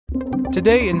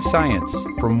Today in Science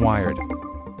from Wired.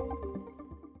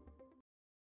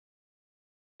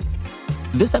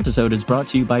 This episode is brought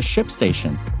to you by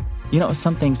ShipStation. You know,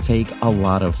 some things take a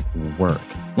lot of work,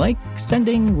 like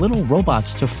sending little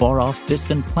robots to far-off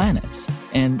distant planets.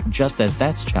 And just as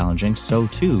that's challenging, so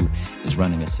too is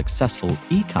running a successful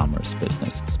e-commerce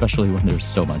business, especially when there's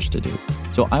so much to do.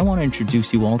 So I want to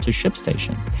introduce you all to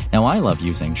ShipStation. Now, I love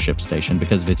using ShipStation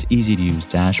because of its easy-to-use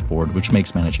dashboard, which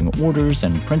makes managing orders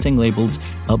and printing labels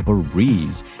a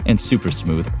breeze and super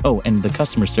smooth. Oh, and the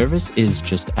customer service is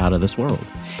just out of this world.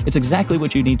 It's exactly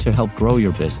what you need to help grow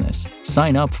your business.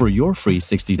 Sign up for your free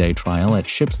 60-day trial at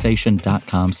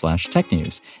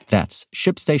shipstation.com/technews. That's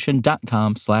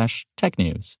shipstation.com/technews.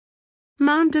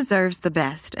 Mom deserves the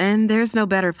best, and there's no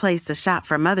better place to shop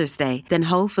for Mother's Day than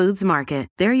Whole Foods Market.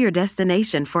 They're your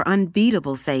destination for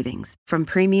unbeatable savings, from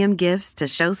premium gifts to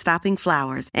show-stopping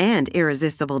flowers and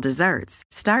irresistible desserts.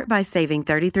 Start by saving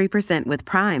 33% with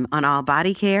Prime on all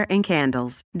body care and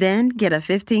candles. Then get a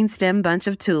 15-stem bunch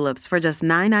of tulips for just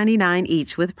 $9.99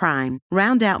 each with Prime.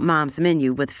 Round out Mom's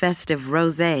menu with festive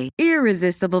rosé,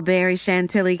 irresistible berry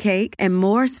chantilly cake, and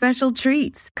more special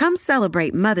treats. Come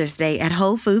celebrate Mother's Day at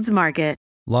Whole Foods Market.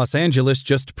 Los Angeles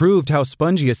just proved how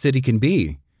spongy a city can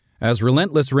be. As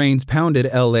relentless rains pounded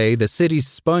LA, the city's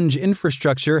sponge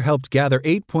infrastructure helped gather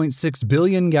 8.6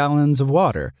 billion gallons of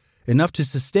water, enough to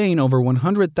sustain over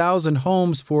 100,000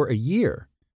 homes for a year.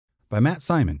 By Matt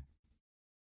Simon.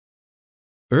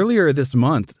 Earlier this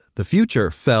month, the future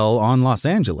fell on Los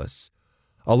Angeles.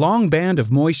 A long band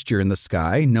of moisture in the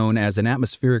sky, known as an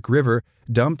atmospheric river,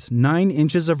 dumped 9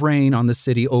 inches of rain on the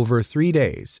city over 3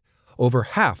 days, over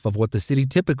half of what the city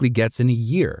typically gets in a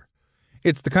year.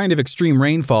 It's the kind of extreme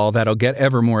rainfall that'll get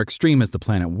ever more extreme as the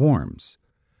planet warms.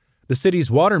 The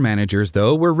city's water managers,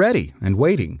 though, were ready and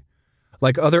waiting.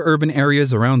 Like other urban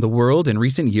areas around the world, in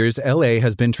recent years, LA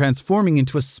has been transforming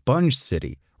into a sponge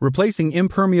city, replacing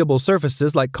impermeable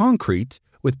surfaces like concrete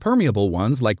with permeable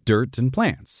ones like dirt and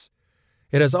plants.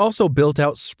 It has also built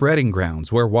out spreading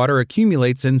grounds where water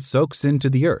accumulates and soaks into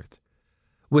the earth.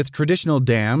 With traditional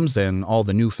dams and all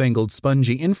the newfangled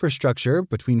spongy infrastructure,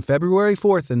 between February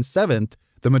 4th and 7th,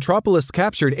 the metropolis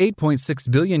captured 8.6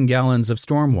 billion gallons of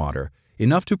stormwater,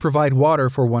 enough to provide water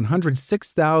for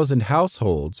 106,000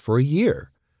 households for a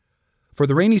year. For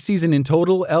the rainy season in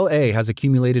total, LA has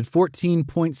accumulated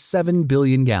 14.7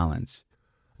 billion gallons.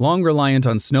 Long reliant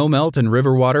on snowmelt and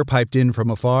river water piped in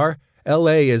from afar,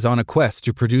 LA is on a quest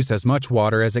to produce as much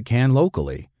water as it can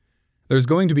locally. There's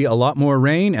going to be a lot more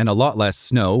rain and a lot less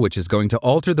snow, which is going to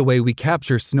alter the way we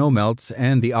capture snowmelt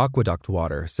and the aqueduct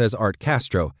water, says Art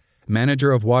Castro,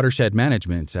 manager of watershed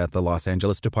management at the Los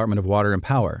Angeles Department of Water and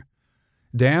Power.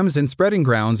 Dams and spreading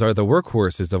grounds are the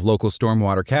workhorses of local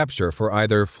stormwater capture for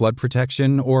either flood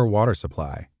protection or water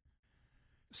supply.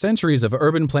 Centuries of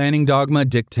urban planning dogma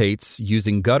dictates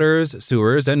using gutters,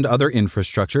 sewers, and other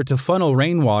infrastructure to funnel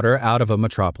rainwater out of a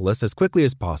metropolis as quickly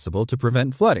as possible to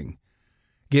prevent flooding.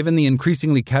 Given the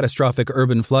increasingly catastrophic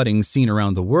urban flooding seen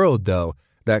around the world, though,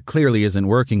 that clearly isn't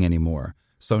working anymore.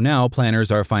 So now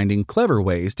planners are finding clever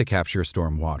ways to capture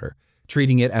stormwater,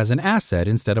 treating it as an asset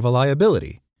instead of a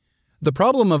liability. The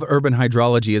problem of urban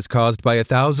hydrology is caused by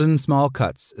 1,000 small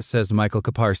cuts, says Michael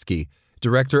Kaparsky,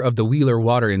 director of the Wheeler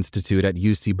Water Institute at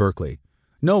UC Berkeley.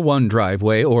 No one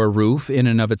driveway or roof in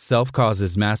and of itself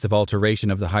causes massive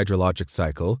alteration of the hydrologic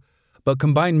cycle, but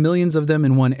combine millions of them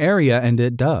in one area and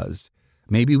it does.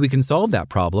 Maybe we can solve that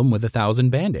problem with 1,000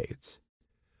 Band-Aids.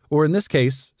 Or in this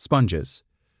case, sponges.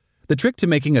 The trick to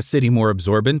making a city more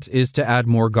absorbent is to add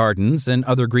more gardens and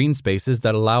other green spaces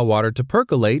that allow water to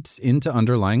percolate into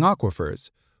underlying aquifers,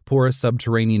 porous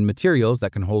subterranean materials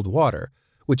that can hold water,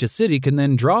 which a city can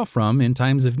then draw from in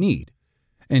times of need.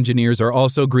 Engineers are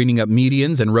also greening up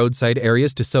medians and roadside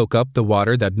areas to soak up the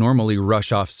water that normally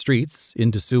rush off streets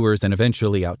into sewers and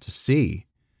eventually out to sea.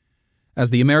 As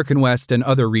the American West and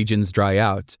other regions dry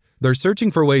out, they're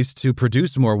searching for ways to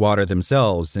produce more water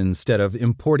themselves instead of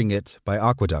importing it by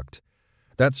aqueduct.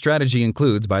 That strategy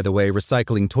includes, by the way,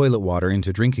 recycling toilet water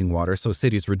into drinking water so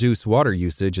cities reduce water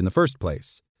usage in the first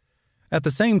place. At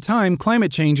the same time,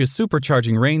 climate change is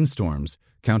supercharging rainstorms,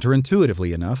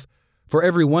 counterintuitively enough. For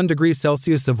every 1 degree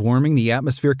Celsius of warming, the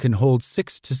atmosphere can hold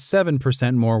 6 to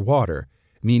 7% more water,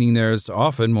 meaning there's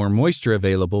often more moisture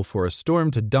available for a storm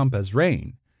to dump as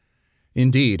rain.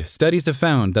 Indeed, studies have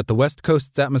found that the West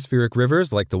Coast's atmospheric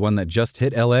rivers, like the one that just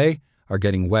hit LA, are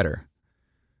getting wetter.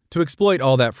 To exploit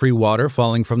all that free water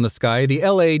falling from the sky, the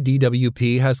LA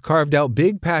DWP has carved out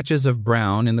big patches of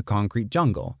brown in the concrete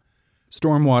jungle.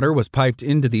 Stormwater was piped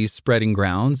into these spreading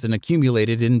grounds and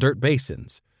accumulated in dirt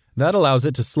basins. That allows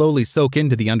it to slowly soak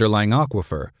into the underlying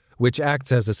aquifer, which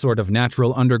acts as a sort of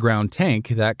natural underground tank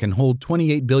that can hold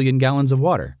 28 billion gallons of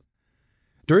water.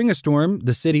 During a storm,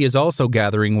 the city is also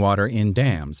gathering water in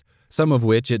dams, some of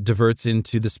which it diverts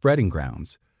into the spreading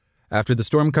grounds. After the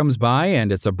storm comes by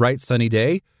and it's a bright sunny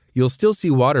day, you'll still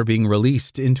see water being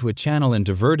released into a channel and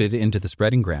diverted into the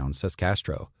spreading grounds, says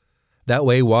Castro. That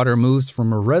way, water moves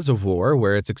from a reservoir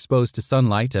where it's exposed to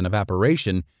sunlight and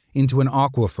evaporation into an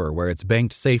aquifer where it's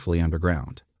banked safely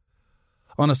underground.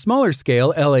 On a smaller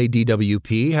scale,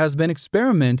 LADWP has been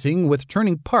experimenting with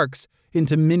turning parks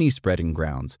into mini spreading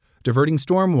grounds, diverting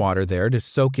storm water there to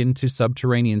soak into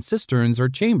subterranean cisterns or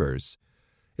chambers.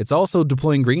 It's also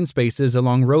deploying green spaces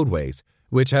along roadways,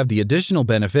 which have the additional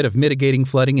benefit of mitigating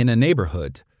flooding in a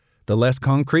neighborhood. The less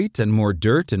concrete and more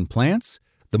dirt and plants,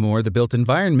 the more the built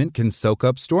environment can soak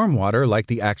up stormwater like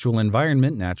the actual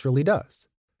environment naturally does.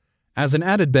 As an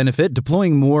added benefit,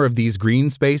 deploying more of these green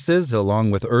spaces along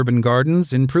with urban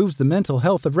gardens improves the mental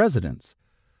health of residents.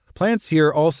 Plants here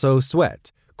also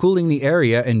sweat, cooling the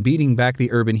area and beating back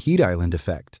the urban heat island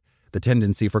effect, the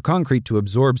tendency for concrete to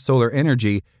absorb solar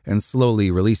energy and slowly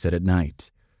release it at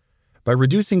night. By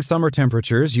reducing summer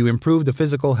temperatures, you improve the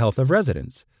physical health of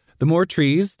residents. The more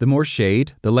trees, the more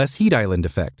shade, the less heat island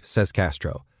effect, says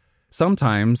Castro.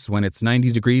 Sometimes, when it's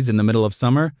 90 degrees in the middle of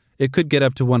summer, it could get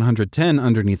up to 110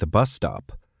 underneath a bus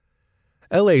stop.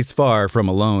 LA's far from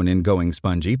alone in going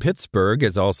spongy. Pittsburgh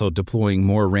is also deploying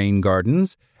more rain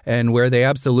gardens, and where they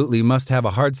absolutely must have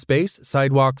a hard space,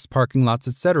 sidewalks, parking lots,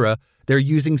 etc., they're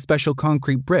using special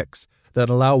concrete bricks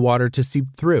that allow water to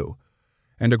seep through.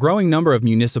 And a growing number of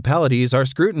municipalities are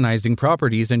scrutinizing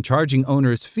properties and charging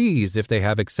owners fees if they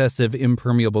have excessive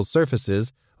impermeable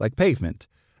surfaces, like pavement,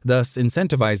 thus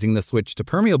incentivizing the switch to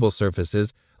permeable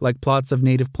surfaces like plots of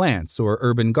native plants or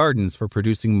urban gardens for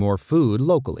producing more food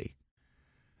locally.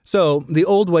 So, the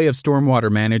old way of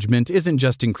stormwater management isn't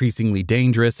just increasingly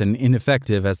dangerous and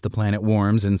ineffective as the planet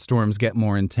warms and storms get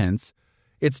more intense.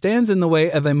 It stands in the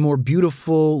way of a more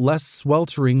beautiful, less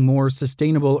sweltering, more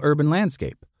sustainable urban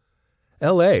landscape.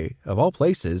 LA, of all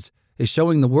places, is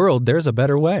showing the world there's a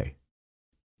better way.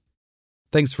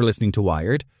 Thanks for listening to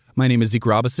Wired. My name is Zeke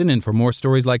Robison, and for more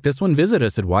stories like this one, visit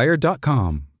us at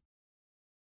wired.com.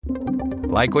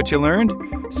 Like what you learned?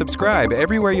 Subscribe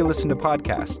everywhere you listen to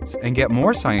podcasts and get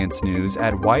more science news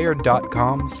at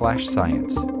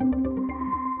wired.com/science.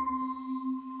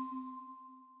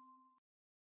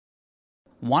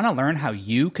 Want to learn how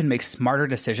you can make smarter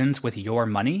decisions with your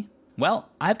money? Well,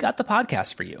 I've got the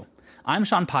podcast for you. I'm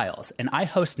Sean Piles, and I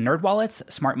host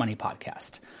NerdWallet's Smart Money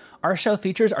Podcast. Our show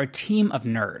features our team of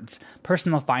nerds,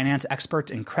 personal finance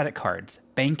experts in credit cards,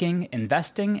 banking,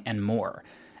 investing, and more.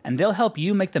 And they'll help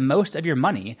you make the most of your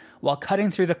money while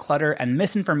cutting through the clutter and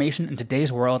misinformation in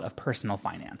today's world of personal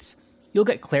finance. You'll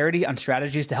get clarity on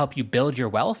strategies to help you build your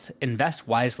wealth, invest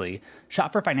wisely,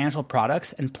 shop for financial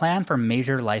products, and plan for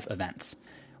major life events.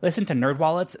 Listen to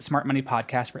NerdWallet's Smart Money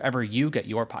Podcast wherever you get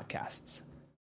your podcasts.